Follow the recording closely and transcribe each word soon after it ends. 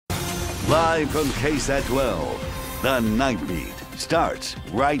Live from KSAT 12, the Nightbeat starts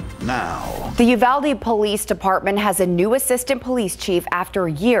right now. The Uvalde Police Department has a new assistant police chief after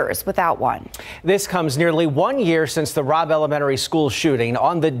years without one. This comes nearly 1 year since the Robb Elementary School shooting.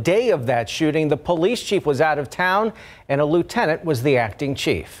 On the day of that shooting, the police chief was out of town and a lieutenant was the acting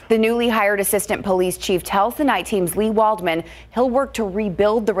chief. The newly hired assistant police chief tells the night team's Lee Waldman he'll work to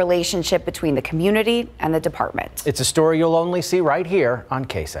rebuild the relationship between the community and the department. It's a story you'll only see right here on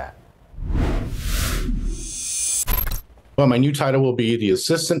KSAT. Well, my new title will be the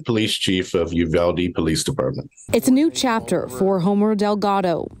Assistant Police Chief of Uvalde Police Department. It's a new chapter for Homer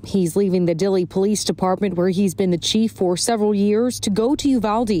Delgado. He's leaving the Dilley Police Department, where he's been the chief for several years, to go to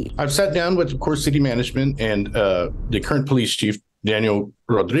Uvalde. I've sat down with, of course, city management and the current police chief, Daniel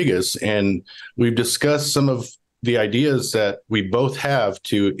Rodriguez, and we've discussed some of the ideas that we both have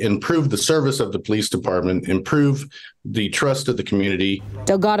to improve the service of the police department, improve the trust of the community.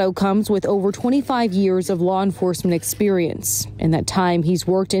 Delgado comes with over 25 years of law enforcement experience. In that time, he's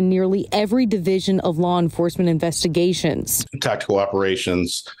worked in nearly every division of law enforcement investigations. Tactical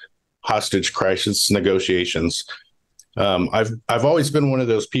operations, hostage crisis negotiations. I've always been one of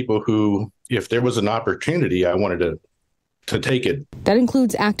those people who, if there was an opportunity, I wanted to take it. That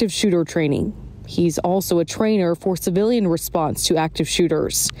includes active shooter training. He's also a trainer for civilian response to active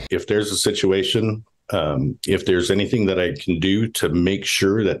shooters. If there's a situation, if there's anything that I can do to make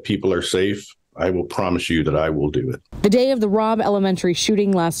sure that people are safe, I will promise you that I will do it. The day of the Robb Elementary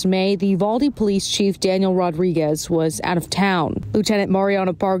shooting last May, the Uvalde Police Chief Daniel Rodriguez was out of town. Lieutenant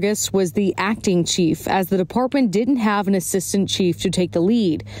Mariana Vargas was the acting chief, as the department didn't have an assistant chief to take the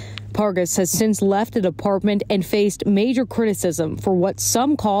lead. Vargas has since left the department and faced major criticism for what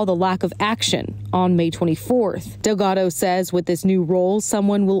some call the lack of action on May 24th. Delgado says with this new role,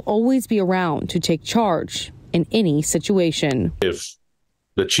 someone will always be around to take charge in any situation. If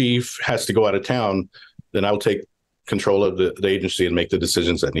the chief has to go out of town, then I'll take control of the agency and make the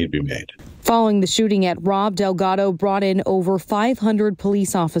decisions that need to be made. Following the shooting at Robb, Delgado brought in over 500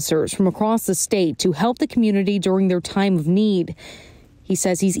 police officers from across the state to help the community during their time of need. He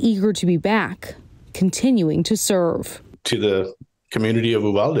says he's eager to be back, continuing to serve. To the community of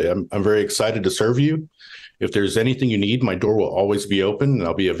Uvalde, I'm very excited to serve you. If there's anything you need, my door will always be open, and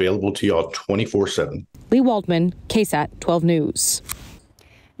I'll be available to you all 24/7. Lee Waldman, KSAT 12 News.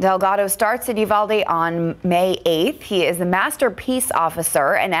 Delgado starts at Uvalde on May 8th. He is a Master Peace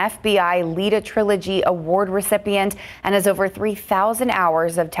Officer, an FBI Leda Trilogy Award recipient, and has over 3,000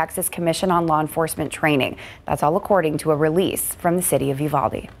 hours of Texas Commission on Law Enforcement training. That's all according to a release from the city of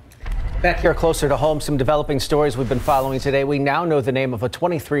Uvalde. Back here closer to home, some developing stories we've been following today. We now know the name of a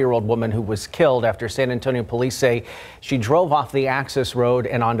 23-year-old woman who was killed after San Antonio police say she drove off the access road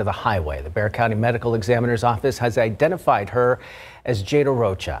and onto the highway. The Bexar County Medical Examiner's Office has identified her as Jada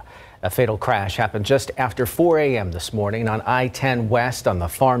Rocha. A fatal crash happened just after 4 a.m. this morning on I-10 West on the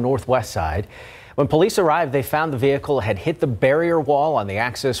far northwest side. When police arrived, they found the vehicle had hit the barrier wall on the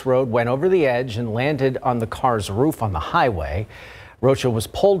access road, went over the edge, and landed on the car's roof on the highway. Rocha was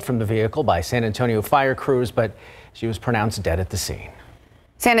pulled from the vehicle by San Antonio fire crews, but she was pronounced dead at the scene.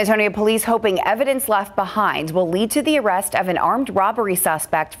 San Antonio police hoping evidence left behind will lead to the arrest of an armed robbery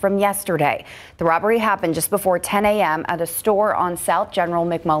suspect from yesterday. The robbery happened just before 10 a.m. at a store on South General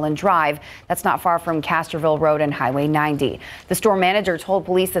McMullen Drive. That's not far from Castroville Road and Highway 90. The store manager told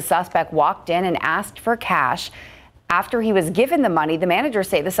police the suspect walked in and asked for cash. After he was given the money, the managers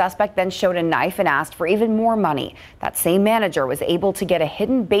say the suspect then showed a knife and asked for even more money. That same manager was able to get a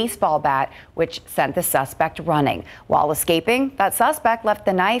hidden baseball bat, which sent the suspect running. While escaping, that suspect left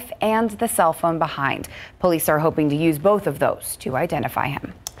the knife and the cell phone behind. Police are hoping to use both of those to identify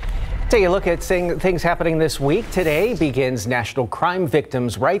him. Take a look at things happening this week. Today begins National Crime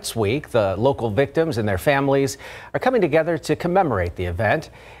Victims' Rights Week. The local victims and their families are coming together to commemorate the event.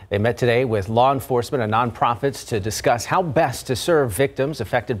 They met today with law enforcement and nonprofits to discuss how best to serve victims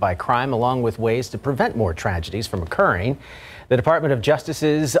affected by crime, along with ways to prevent more tragedies from occurring. The Department of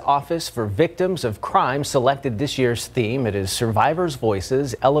Justice's Office for Victims of Crime selected this year's theme. It is Survivors'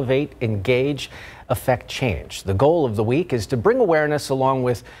 Voices, Elevate, Engage, Affect Change. The goal of the week is to bring awareness along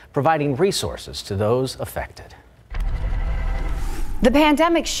with providing resources to those affected. The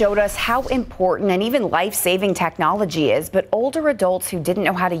pandemic showed us how important and even life-saving technology is, but older adults who didn't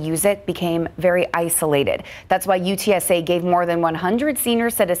know how to use it became very isolated. That's why UTSA gave more than 100 senior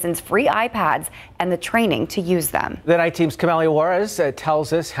citizens free iPads and the training to use them. The night team's Camelia Juarez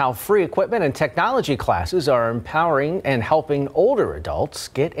tells us how free equipment and technology classes are empowering and helping older adults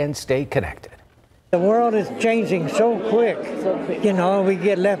get and stay connected. The world is changing so quick, you know, we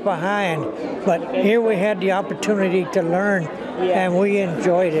get left behind. But here we had the opportunity to learn and we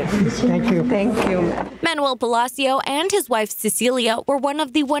enjoyed it. Thank you. Thank you. Manuel Palacio and his wife Cecilia were one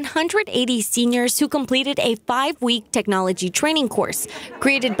of the 180 seniors who completed a 5-week technology training course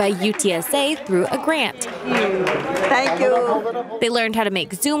created by UTSA through a grant. Thank you. They learned how to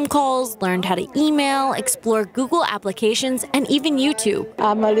make Zoom calls, learned how to email, explore Google applications, and even YouTube.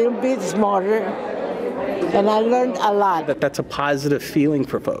 I'm a little bit smarter, and I learned a lot. That's a positive feeling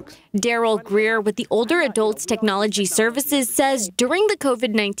for folks. Daryl Greer with the Older Adults Technology Services says during the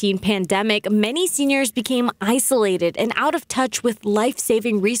COVID-19 pandemic, many seniors became isolated and out of touch with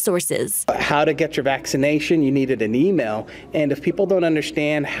life-saving resources. How to get your vaccination, you needed an email. And if people don't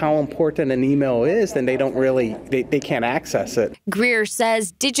understand how important an email is, then they don't really, they can't access it. Greer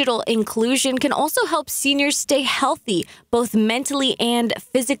says digital inclusion can also help seniors stay healthy, both mentally and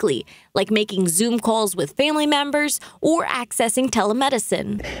physically, like making Zoom calls with family members or accessing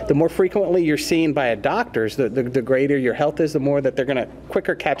telemedicine. The more frequently you're seen by doctors, the greater your health is, the more that they're going to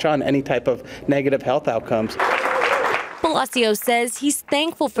quicker catch on any type of negative health outcomes. Palacio says he's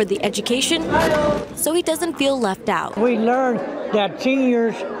thankful for the education, so he doesn't feel left out. We learned that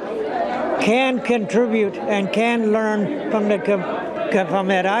seniors can contribute and can learn from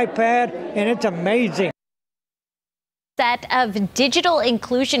that iPad, and it's amazing. Set of digital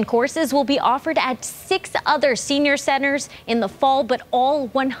inclusion courses will be offered at 6 other senior centers in the fall, but all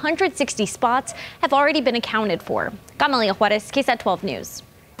 160 spots have already been accounted for. Camalia Juarez, KSAT 12 News.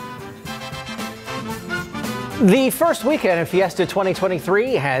 The first weekend of Fiesta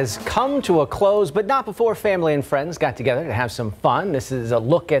 2023 has come to a close, but not before family and friends got together to have some fun. This is a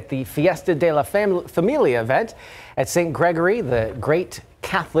look at the Fiesta de la Familia event at St. Gregory, the great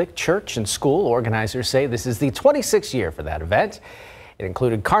Catholic church and school. Organizers say this is the 26th year for that event. It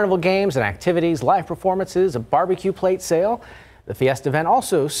included carnival games and activities, live performances, a barbecue plate sale. The Fiesta event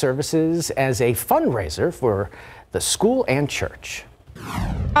also serves as a fundraiser for the school and church.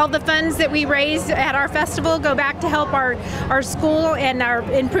 All the funds that we raise at our festival go back to help our school and our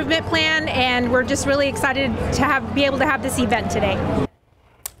improvement plan, and we're just really excited to be able to have this event today.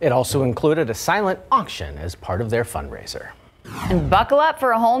 It also included a silent auction as part of their fundraiser. And buckle up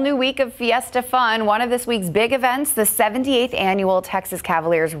for a whole new week of Fiesta fun. One of this week's big events, the 78th annual Texas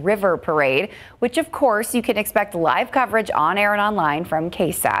Cavaliers River Parade, which of course you can expect live coverage on air and online from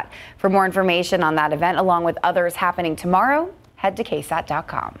KSAT. For more information on that event, along with others happening tomorrow, head to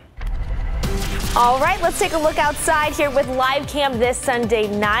KSAT.com. All right, let's take a look outside here with live cam this Sunday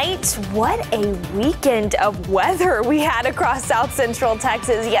night. What a weekend of weather we had across South Central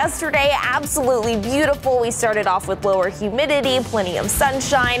Texas yesterday. Absolutely beautiful. We started off with lower humidity, plenty of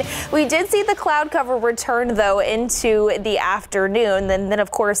sunshine. We did see the cloud cover return, though, into the afternoon. And then,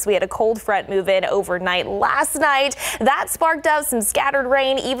 of course, we had a cold front move in overnight last night. That sparked up some scattered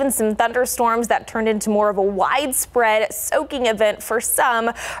rain, even some thunderstorms that turned into more of a widespread soaking event for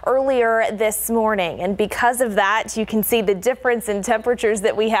some earlier this morning. And because of that, you can see the difference in temperatures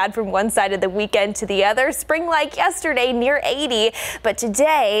that we had from one side of the weekend to the other. Spring like yesterday, near 80, but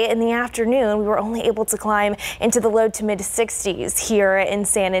today in the afternoon, we were only able to climb into the low to mid 60s here in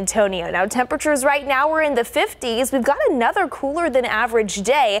San Antonio. Now, temperatures right now we're in the 50s. We've got another cooler than average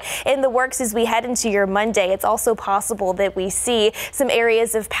day in the works as we head into your Monday. It's also possible that we see some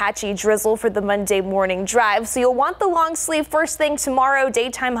areas of patchy drizzle for the Monday morning drive. So you'll want the long sleeve first thing tomorrow.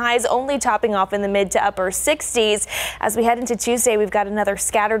 Daytime highs only topping off in the mid to upper 60s. As we head into Tuesday, we've got another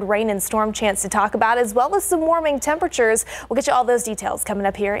scattered rain and storm chance to talk about, as well as some warming temperatures. We'll get you all those details coming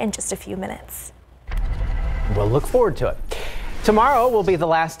up here in just a few minutes. We'll look forward to it. Tomorrow will be the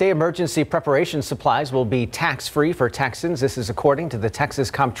last day emergency preparation supplies will be tax-free for Texans. This is according to the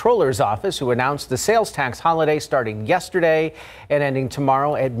Texas Comptroller's Office, who announced the sales tax holiday starting yesterday and ending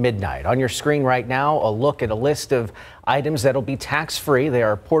tomorrow at midnight. On your screen right now, a look at a list of items that'll be tax-free. They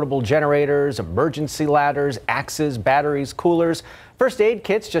are portable generators, emergency ladders, axes, batteries, coolers, first aid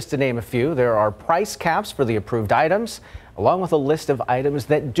kits, just to name a few. There are price caps for the approved items, along with a list of items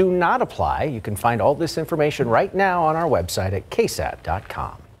that do not apply. You can find all this information right now on our website at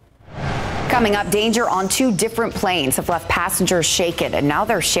KSAT.com. Coming up, danger on 2 different planes have left passengers shaken, and now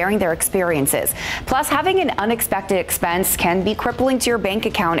they're sharing their experiences. Plus, having an unexpected expense can be crippling to your bank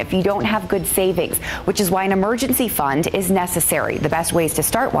account if you don't have good savings, which is why an emergency fund is necessary. The best ways to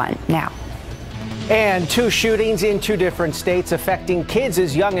start one now. And 2 shootings in 2 different states affecting kids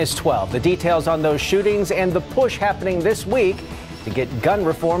as young as 12. The details on those shootings and the push happening this week to get gun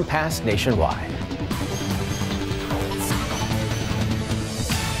reform passed nationwide.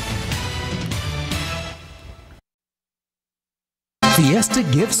 Fiesta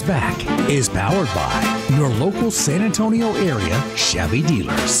Gives Back is powered by your local San Antonio area Chevy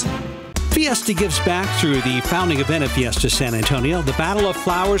dealers. Fiesta gives back through the founding event of Fiesta San Antonio, the Battle of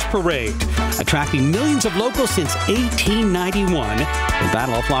Flowers Parade, attracting millions of locals since 1891. The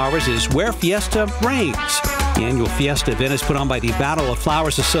Battle of Flowers is where Fiesta reigns. The annual Fiesta event is put on by the Battle of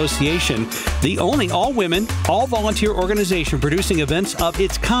Flowers Association, the only all-women, all-volunteer organization producing events of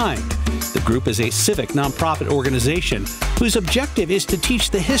its kind. The group is a civic nonprofit organization whose objective is to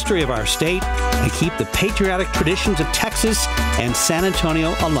teach the history of our state and keep the patriotic traditions of Texas and San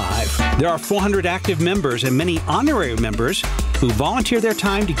Antonio alive. There are 400 active members and many honorary members who volunteer their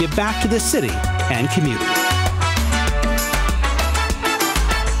time to give back to the city and community.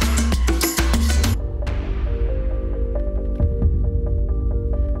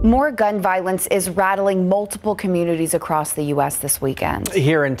 More gun violence is rattling multiple communities across the U.S. this weekend.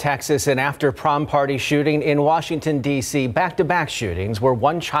 Here in Texas, an after-prom party shooting in Washington, D.C., back-to-back shootings where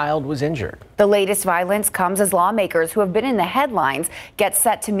one child was injured. The latest violence comes as lawmakers who have been in the headlines get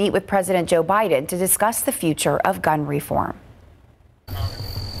set to meet with President Joe Biden to discuss the future of gun reform.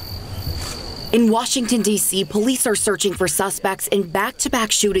 In Washington, D.C., police are searching for suspects in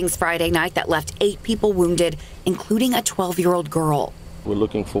back-to-back shootings Friday night that left 8 people wounded, including a 12-year-old girl. We're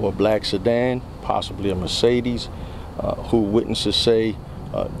looking for a black sedan, possibly a Mercedes, who witnesses say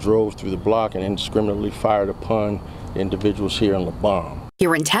drove through the block and indiscriminately fired upon the individuals here in LeBron.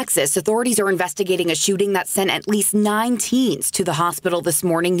 Here in Texas, authorities are investigating a shooting that sent at least 9 teens to the hospital this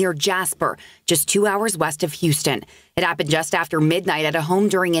morning near Jasper, just 2 hours west of Houston. It happened just after midnight at a home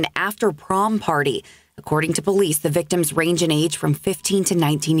during an after-prom party. According to police, the victims range in age from 15 to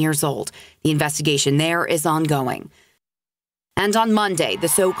 19 years old. The investigation there is ongoing. And on Monday, the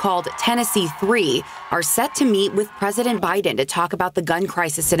so-called Tennessee Three are set to meet with President Biden to talk about the gun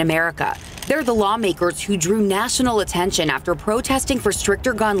crisis in America. They're the lawmakers who drew national attention after protesting for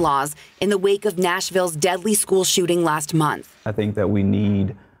stricter gun laws in the wake of Nashville's deadly school shooting last month. I think that we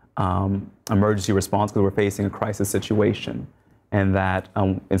need emergency response because we're facing a crisis situation, and that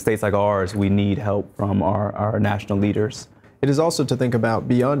in states like ours, we need help from our national leaders. It is also to think about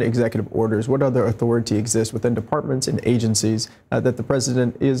beyond executive orders, what other authority exists within departments and agencies that the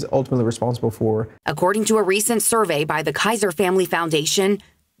president is ultimately responsible for. According to a recent survey by the Kaiser Family Foundation,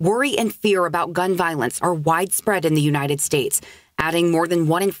 worry and fear about gun violence are widespread in the United States, adding more than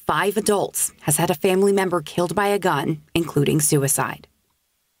 1 in 5 adults has had a family member killed by a gun, including suicide.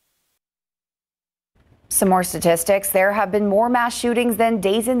 Some more statistics. There have been more mass shootings than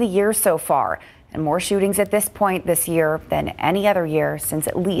days in the year so far, and more shootings at this point this year than any other year since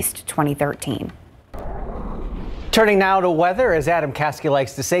at least 2013. Turning now to weather, as Adam Caskey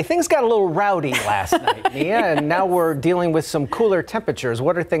likes to say, things got a little rowdy last night, Mia, and now we're dealing with some cooler temperatures.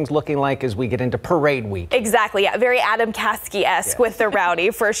 What are things looking like as we get into parade week? Exactly. Yeah, very Adam Caskey-esque with the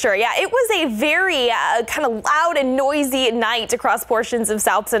rowdy for sure. Yeah, it was a very kind of loud and noisy night across portions of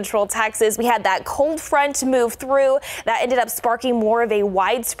South Central Texas. We had that cold front move through that ended up sparking more of a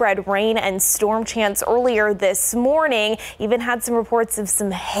widespread rain and storm chance earlier this morning. Even had some reports of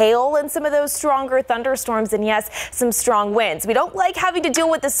some hail and some of those stronger thunderstorms, and yes, some strong winds. We don't like having to deal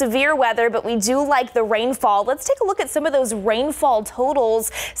with the severe weather, but we do like the rainfall. Let's take a look at some of those rainfall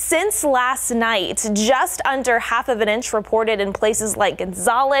totals since last night. Just under half of an inch reported in places like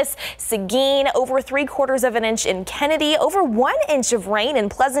Gonzales, Seguin, over 3/4 of an inch in Kennedy, over 1 inch of rain in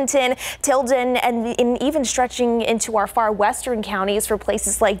Pleasanton, Tilden, and even stretching into our far western counties for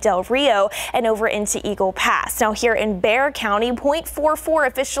places like Del Rio and over into Eagle Pass. Now here in Bexar County, 0.44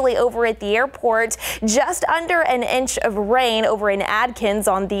 officially over at the airport, just under an inch of rain over in Adkins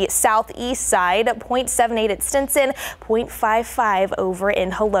on the southeast side, 0.78 at Stinson, 0.55 over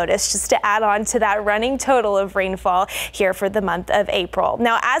in Helotes, just to add on to that running total of rainfall here for the month of April.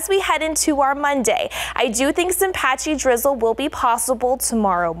 Now, as we head into our Monday, I do think some patchy drizzle will be possible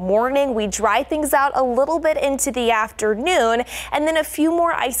tomorrow morning. We dry things out a little bit into the afternoon, and then a few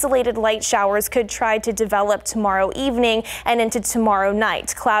more isolated light showers could try to develop tomorrow evening and into tomorrow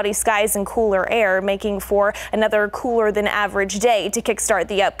night. Cloudy skies and cooler air making for another cooler than average day to kickstart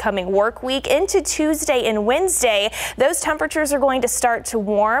the upcoming work week into Tuesday and Wednesday. Those temperatures are going to start to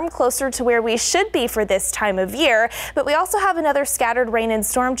warm closer to where we should be for this time of year, but we also have another scattered rain and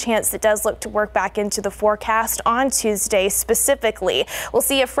storm chance that does look to work back into the forecast on Tuesday specifically. We'll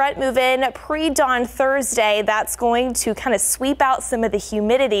see a front move in pre-dawn Thursday. That's going to kind of sweep out some of the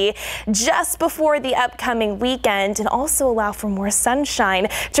humidity just before the upcoming weekend and also allow for more sunshine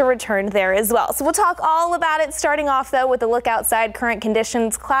to return there as well. So we'll talk all about it it. Starting off, though, with a look outside, current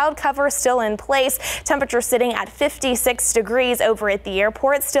conditions, cloud cover still in place. Temperature sitting at 56 degrees over at the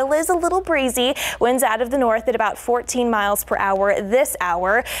airport. Still is a little breezy. Winds out of the north at about 14 miles per hour this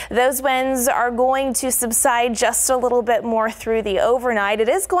hour. Those winds are going to subside just a little bit more through the overnight. It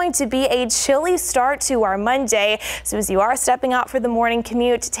is going to be a chilly start to our Monday. So as you are stepping out for the morning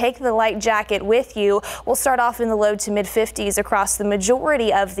commute, take the light jacket with you. We'll start off in the low to mid 50s across the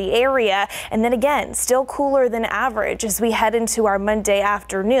majority of the area. And then again, still cooler than average as we head into our Monday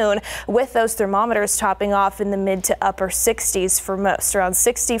afternoon, with those thermometers topping off in the mid to upper 60s for most. Around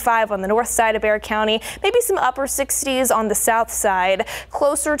 65 on the north side of Bexar County, maybe some upper 60s on the south side,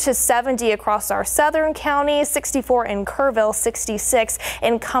 closer to 70 across our southern counties, 64 in Kerrville, 66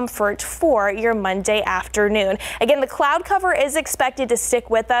 in Comfort for your Monday afternoon. Again, the cloud cover is expected to stick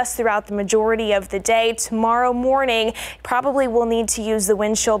with us throughout the majority of the day. Tomorrow morning, probably will need to use the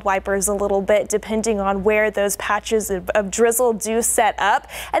windshield wipers a little bit depending on where those patches of drizzle do set up.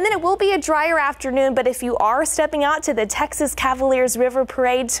 And then it will be a drier afternoon, but if you are stepping out to the Texas Cavaliers River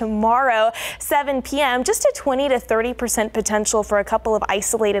Parade tomorrow, 7 p.m., just a 20 to 30% potential for a couple of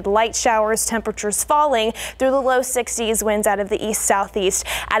isolated light showers, temperatures falling through the low 60s, winds out of the east-southeast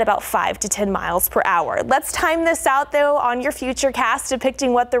at about 5 to 10 miles per hour. Let's time this out, though, on your future cast,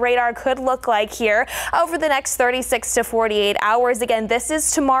 depicting what the radar could look like here over the next 36 to 48 hours. Again, this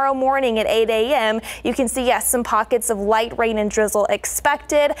is tomorrow morning at 8 a.m. You can see, yes, some pockets of light rain and drizzle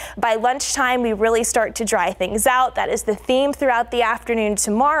expected. By lunchtime, we really start to dry things out. That is the theme throughout the afternoon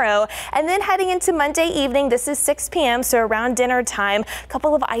tomorrow. And then heading into Monday evening, this is 6 p.m., so around dinner time, a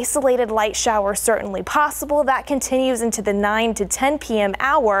couple of isolated light showers certainly possible. That continues into the 9 to 10 p.m.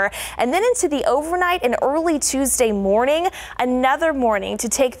 hour. And then into the overnight and early Tuesday morning, another morning to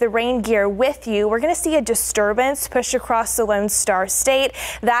take the rain gear with you. We're going to see a disturbance push across the Lone Star State.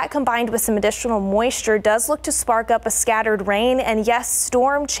 That, combined with some additional moisture, does look to spark up a scattered rain and, yes,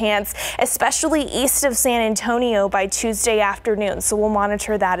 storm chance, especially east of San Antonio by Tuesday afternoon. So we'll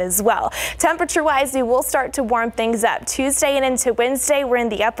monitor that as well. Temperature-wise, we will start to warm things up. Tuesday and into Wednesday, we're in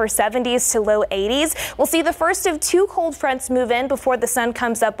the upper 70s to low 80s. We'll see the first of two cold fronts move in before the sun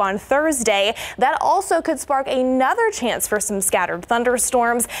comes up on Thursday. That also could spark another chance for some scattered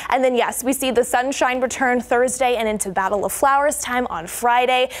thunderstorms. And then, yes, we see the sunshine return Thursday and into Battle of Flowers time on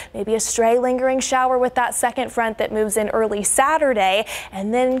Friday. Maybe a stray lingering shower with that second front that moves in early Saturday.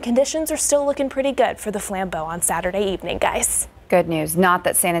 And then conditions are still looking pretty good for the Flambeau on Saturday evening, guys. Good news. Not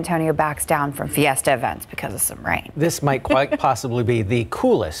that San Antonio backs down from Fiesta events because of some rain. This might quite possibly be the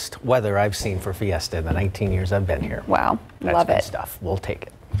coolest weather I've seen for Fiesta in the 19 years I've been here. Wow. That's Love good it. stuff. We'll take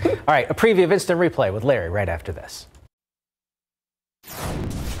it. All right. A preview of Instant Replay with Larry right after this.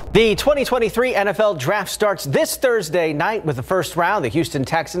 The 2023 NFL Draft starts this Thursday night with the first round. The Houston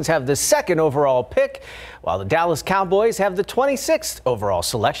Texans have the second overall pick, while the Dallas Cowboys have the 26th overall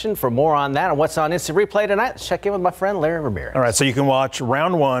selection. For more on that and what's on Instant Replay tonight, let's check in with my friend Larry Ramirez. All right, so you can watch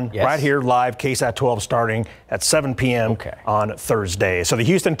round one right here live, KSAT 12, starting at 7 p.m. on Thursday. So the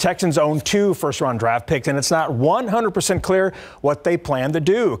Houston Texans own 2 first-round draft picks, and it's not 100% clear what they plan to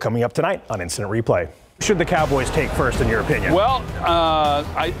do. Coming up tonight on Instant Replay. Should the Cowboys take first, in your opinion? Well,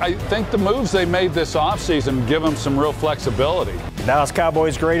 I think the moves they made this offseason give them some real flexibility. Dallas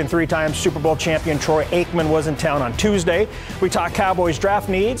Cowboys great and 3-time Super Bowl champion Troy Aikman was in town on Tuesday. We talked Cowboys draft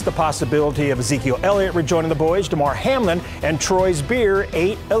needs, the possibility of Ezekiel Elliott rejoining the boys, Damar Hamlin, and Troy's Beer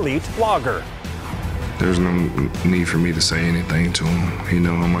 8 Elite Lager. There's no need for me to say anything to him. He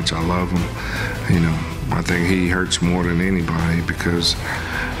knows how much I love him. You know, I think he hurts more than anybody because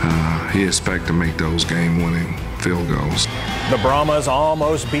he expects to make those game-winning field goals. The Brahmas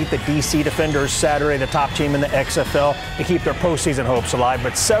almost beat the DC Defenders Saturday, the top team in the XFL, to keep their postseason hopes alive,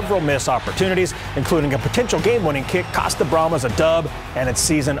 but several missed opportunities, including a potential game-winning kick, cost the Brahmas a dub, and it's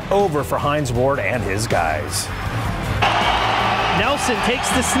season over for Hines Ward and his guys. Nelson takes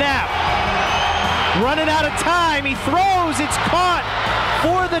the snap. Running out of time, he throws, it's caught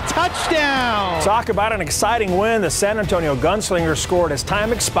for the touchdown. Talk about an exciting win. The San Antonio Gunslingers scored as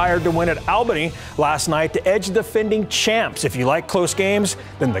time expired to win at Albany last night to edge the defending champs. If you like close games,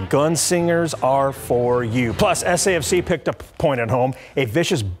 then the Gunslingers are for you. Plus, SAFC picked up a point at home. A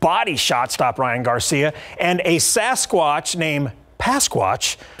vicious body shot stopped Ryan Garcia, and a Sasquatch named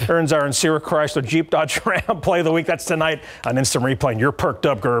Pasquatch earns our Insira Chrysler Jeep Dodge Ram Play of the Week. That's tonight on Instant Replay. You're perked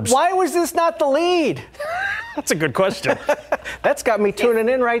up, Gerbs. Why was this not the lead? That's a good question. That's got me tuning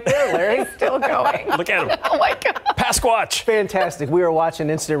in right there, Larry. Still going. Look at him. Oh, my God. Pasquatch. Fantastic. We are watching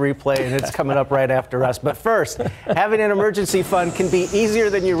Instant Replay, and it's coming up right after us. But first, having an emergency fund can be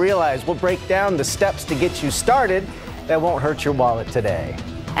easier than you realize. We'll break down the steps to get you started that won't hurt your wallet today.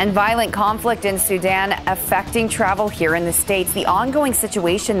 And violent conflict in Sudan affecting travel here in the States, the ongoing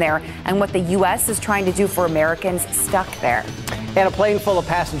situation there, and what the U.S. is trying to do for Americans stuck there. And a plane full of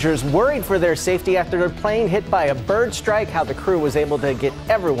passengers worried for their safety after their plane hit by a bird strike, how the crew was able to get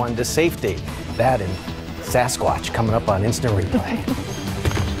everyone to safety. That and Sasquatch coming up on Instant Replay.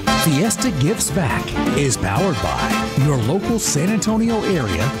 Fiesta Gives Back is powered by your local San Antonio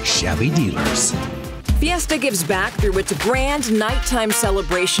area Chevy dealers. Fiesta gives back through its grand nighttime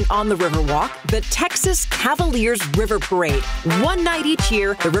celebration on the Riverwalk, the Texas Cavaliers River Parade. One night each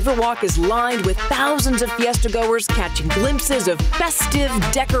year, the Riverwalk is lined with thousands of Fiesta goers catching glimpses of festive,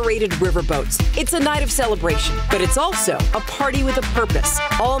 decorated riverboats. It's a night of celebration, but it's also a party with a purpose.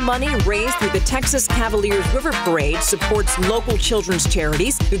 All money raised through the Texas Cavaliers River Parade supports local children's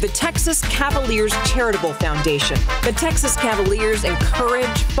charities through the Texas Cavaliers Charitable Foundation. The Texas Cavaliers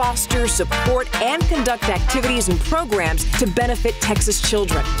encourage, foster, support, and conduct activities and programs to benefit Texas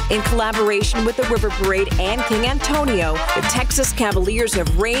children. In collaboration with the River Parade and King Antonio, the Texas Cavaliers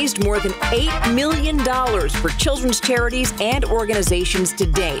have raised more than $8 million for children's charities and organizations to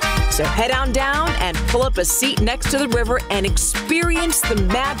date. So head on down and pull up a seat next to the river and experience the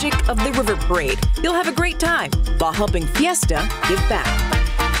magic of the River Parade. You'll have a great time while helping Fiesta give back.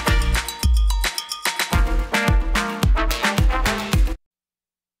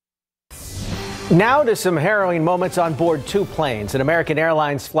 Now to some harrowing moments on board two planes. An American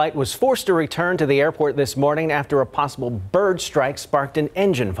Airlines flight was forced to return to the airport this morning after a possible bird strike sparked an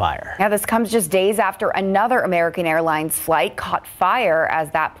engine fire. Now, this comes just days after another American Airlines flight caught fire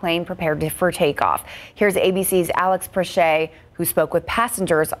as that plane prepared for takeoff. Here's ABC's Alex Prochet, who spoke with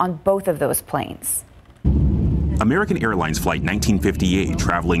passengers on both of those planes. American Airlines Flight 1958,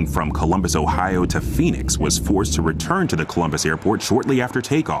 traveling from Columbus, Ohio to Phoenix, was forced to return to the Columbus airport shortly after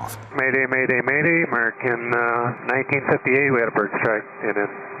takeoff. Mayday, mayday, mayday. American 1958, we had a bird strike and an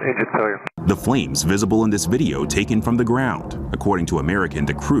engine failure. The flames visible in this video taken from the ground. According to American,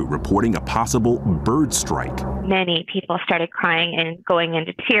 the crew reporting a possible bird strike. Many people started crying and going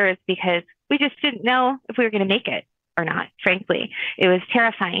into tears because we just didn't know if we were going to make it or not, frankly. It was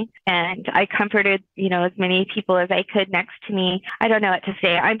terrifying, and I comforted, as many people as I could next to me. I don't know what to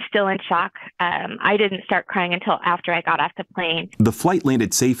say. I'm still in shock. I didn't start crying until after I got off the plane. The flight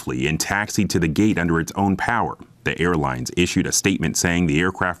landed safely and taxied to the gate under its own power. The airlines issued a statement saying the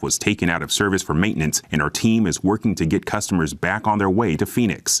aircraft was taken out of service for maintenance and our team is working to get customers back on their way to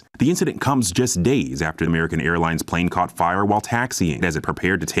Phoenix. The incident comes just days after the American Airlines plane caught fire while taxiing as it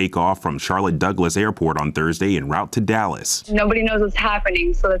prepared to take off from Charlotte Douglas Airport on Thursday en route to Dallas. Nobody knows what's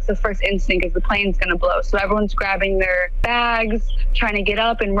happening, so that's the first instinct is the plane's going to blow. So everyone's grabbing their bags, trying to get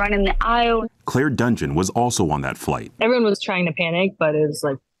up and run in the aisle. Claire Dungeon was also on that flight. Everyone was trying to panic, but it was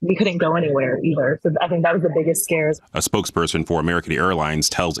like we couldn't go anywhere either. So I think that was the biggest scares. A spokesperson for American Airlines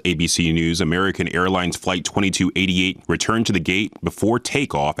tells ABC News American Airlines Flight 2288 returned to the gate before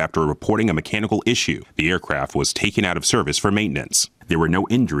takeoff after reporting a mechanical issue. The aircraft was taken out of service for maintenance. There were no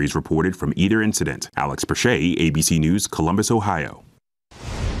injuries reported from either incident. Alex Prochet, ABC News, Columbus, Ohio.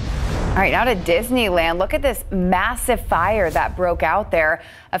 All right, now to Disneyland. Look at this massive fire that broke out there.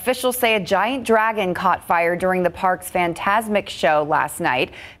 Officials say a giant dragon caught fire during the park's Fantasmic show last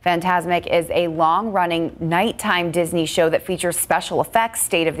night. Fantasmic is a long-running nighttime Disney show that features special effects,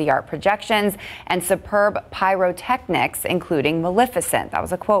 state-of-the-art projections, and superb pyrotechnics, including Maleficent. That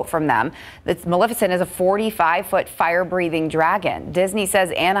was a quote from them. Maleficent is a 45-foot fire-breathing dragon. Disney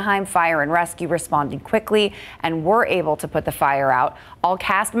says Anaheim Fire and Rescue responded quickly and were able to put the fire out. All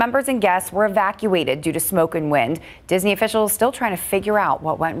cast members and guests were evacuated due to smoke and wind. Disney officials still trying to figure out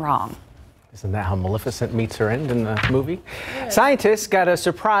what went wrong. Isn't that how Maleficent meets her end in the movie? Yeah. Scientists got a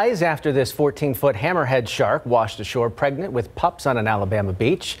surprise after this 14-foot hammerhead shark washed ashore pregnant with pups on an Alabama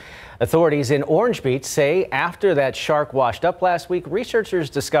beach. Authorities in Orange Beach say after that shark washed up last week, researchers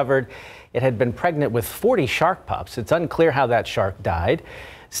discovered it had been pregnant with 40 shark pups. It's unclear how that shark died.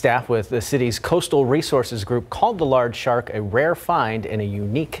 Staff with the city's Coastal Resources Group called the large shark a rare find in a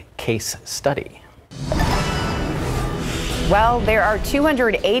unique case study. Well, there are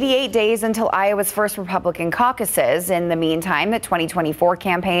 288 days until Iowa's first Republican caucuses. In the meantime, the 2024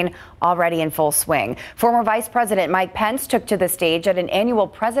 campaign already in full swing. Former Vice President Mike Pence took to the stage at an annual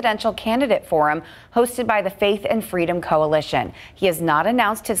presidential candidate forum hosted by the Faith and Freedom Coalition. He has not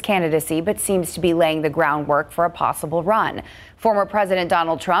announced his candidacy, but seems to be laying the groundwork for a possible run. Former President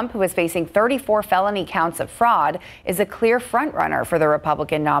Donald Trump, who is facing 34 felony counts of fraud, is a clear frontrunner for the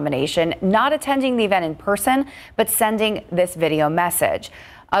Republican nomination, not attending the event in person, but sending this video message.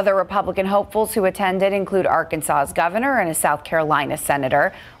 Other Republican hopefuls who attended include Arkansas's governor and a South Carolina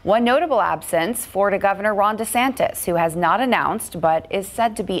senator. One notable absence, Florida Governor Ron DeSantis, who has not announced but is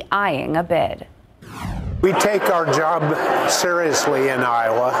said to be eyeing a bid. We take our job seriously in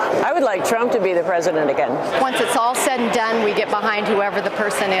Iowa. I would like Trump to be the president again. Once it's all said and done, we get behind whoever the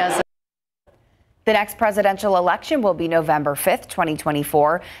person is. The next presidential election will be November 5th,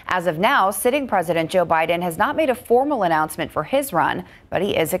 2024. As of now, sitting President Joe Biden has not made a formal announcement for his run, but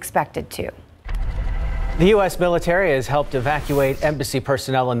he is expected to. The U.S. military has helped evacuate embassy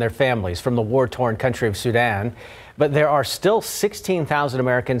personnel and their families from the war-torn country of Sudan. But there are still 16,000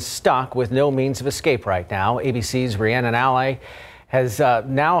 Americans stuck with no means of escape right now. ABC's Rhiannon Alley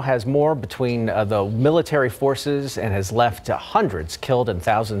now has more between the military forces and has left hundreds killed and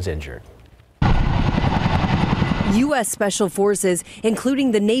thousands injured. U.S. Special Forces,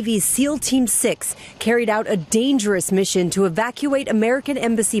 including the Navy's SEAL Team 6, carried out a dangerous mission to evacuate American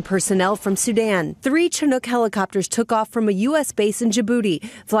embassy personnel from Sudan. 3 Chinook helicopters took off from a U.S. base in Djibouti,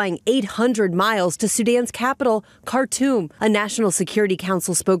 flying 800 miles to Sudan's capital, Khartoum. A National Security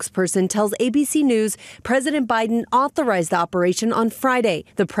Council spokesperson tells ABC News President Biden authorized the operation on Friday.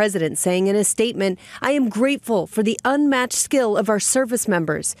 The president saying in a statement, "I am grateful for the unmatched skill of our service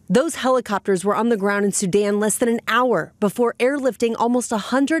members." Those helicopters were on the ground in Sudan less than an hour before airlifting almost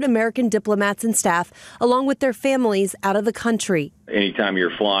 100 American diplomats and staff, along with their families, out of the country. Anytime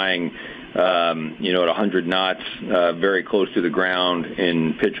you're flying, at 100 knots, very close to the ground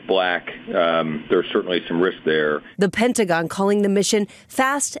in pitch black, there's certainly some risk there. The Pentagon calling the mission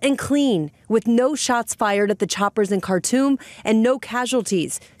fast and clean, with no shots fired at the choppers in Khartoum and no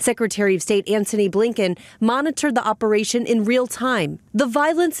casualties. Secretary of State Antony Blinken monitored the operation in real time. The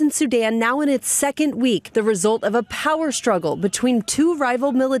violence in Sudan now in its second week, the result of a power struggle between 2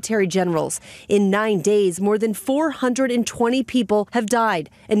 rival military generals. In 9 days, more than 420 people have died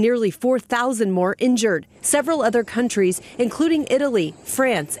and nearly 4,000 more injured. Several other countries, including Italy,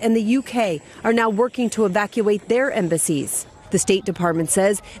 France, and the UK, are now working to evacuate their embassies. The State Department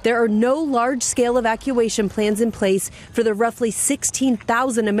says there are no large-scale evacuation plans in place for the roughly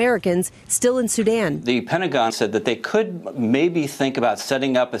 16,000 Americans still in Sudan. The Pentagon said that they could maybe think about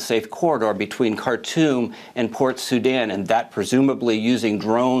setting up a safe corridor between Khartoum and Port Sudan, and that presumably using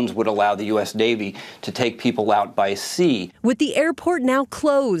drones would allow the U.S. Navy to take people out by sea. With the airport now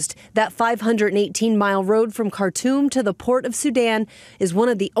closed, that 518-mile road from Khartoum to the Port of Sudan is one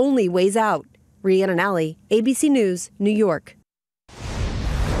of the only ways out. Rhiannon Alley, ABC News, New York.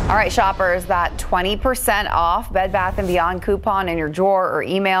 All right, shoppers, that 20% off Bed Bath & Beyond coupon in your drawer or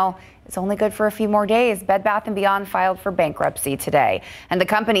email is only good for a few more days. Bed Bath & Beyond filed for bankruptcy today, and the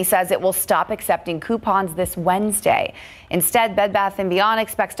company says it will stop accepting coupons this Wednesday. Instead, Bed Bath & Beyond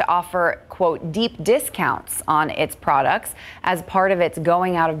expects to offer, quote, deep discounts on its products as part of its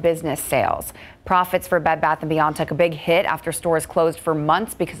going out of business sales. Profits for Bed Bath & Beyond took a big hit after stores closed for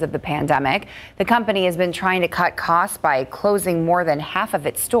months because of the pandemic. The company has been trying to cut costs by closing more than half of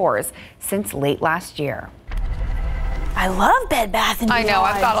its stores since late last year. I love Bed Bath & Beyond. I know,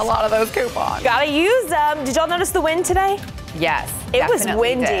 I've got a lot of those coupons. Gotta use them. Did y'all notice the wind today? Yes, it was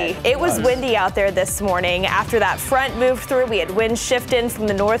windy. It was windy out there this morning. After that front moved through, we had wind shift in from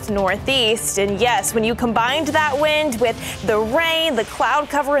the north-northeast. And yes, when you combined that wind with the rain, the cloud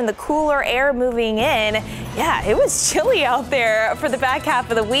cover, and the cooler air moving in, yeah, it was chilly out there for the back half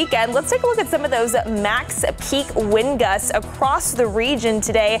of the weekend. Let's take a look at some of those max peak wind gusts across the region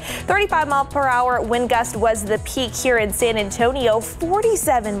today. 35-mile-per-hour wind gust was the peak here in San Antonio.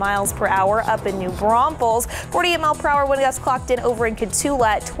 47 miles per hour up in New Braunfels. 48-mile-per-hour wind gust clocked in over in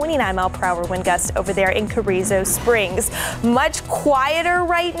Cotulla. 29-mile-per-hour wind gust over there in Carrizo Springs. Much quieter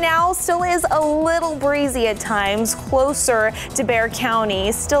right now. Still is a little breezy at times closer to Bexar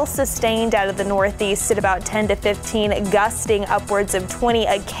County. Still sustained out of the northeast at about 10 to 15, gusting upwards of 20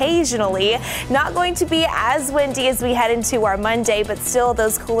 occasionally. Not going to be as windy as we head into our Monday, but still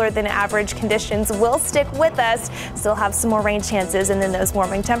those cooler than average conditions will stick with us. Still have some more rain chances and then those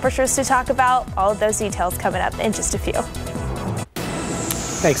warming temperatures to talk about. All of those details coming up in just a few.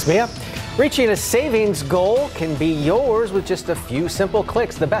 Thanks, Mia. Reaching a savings goal can be yours with just a few simple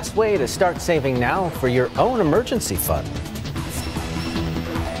clicks. The best way to start saving now for your own emergency fund.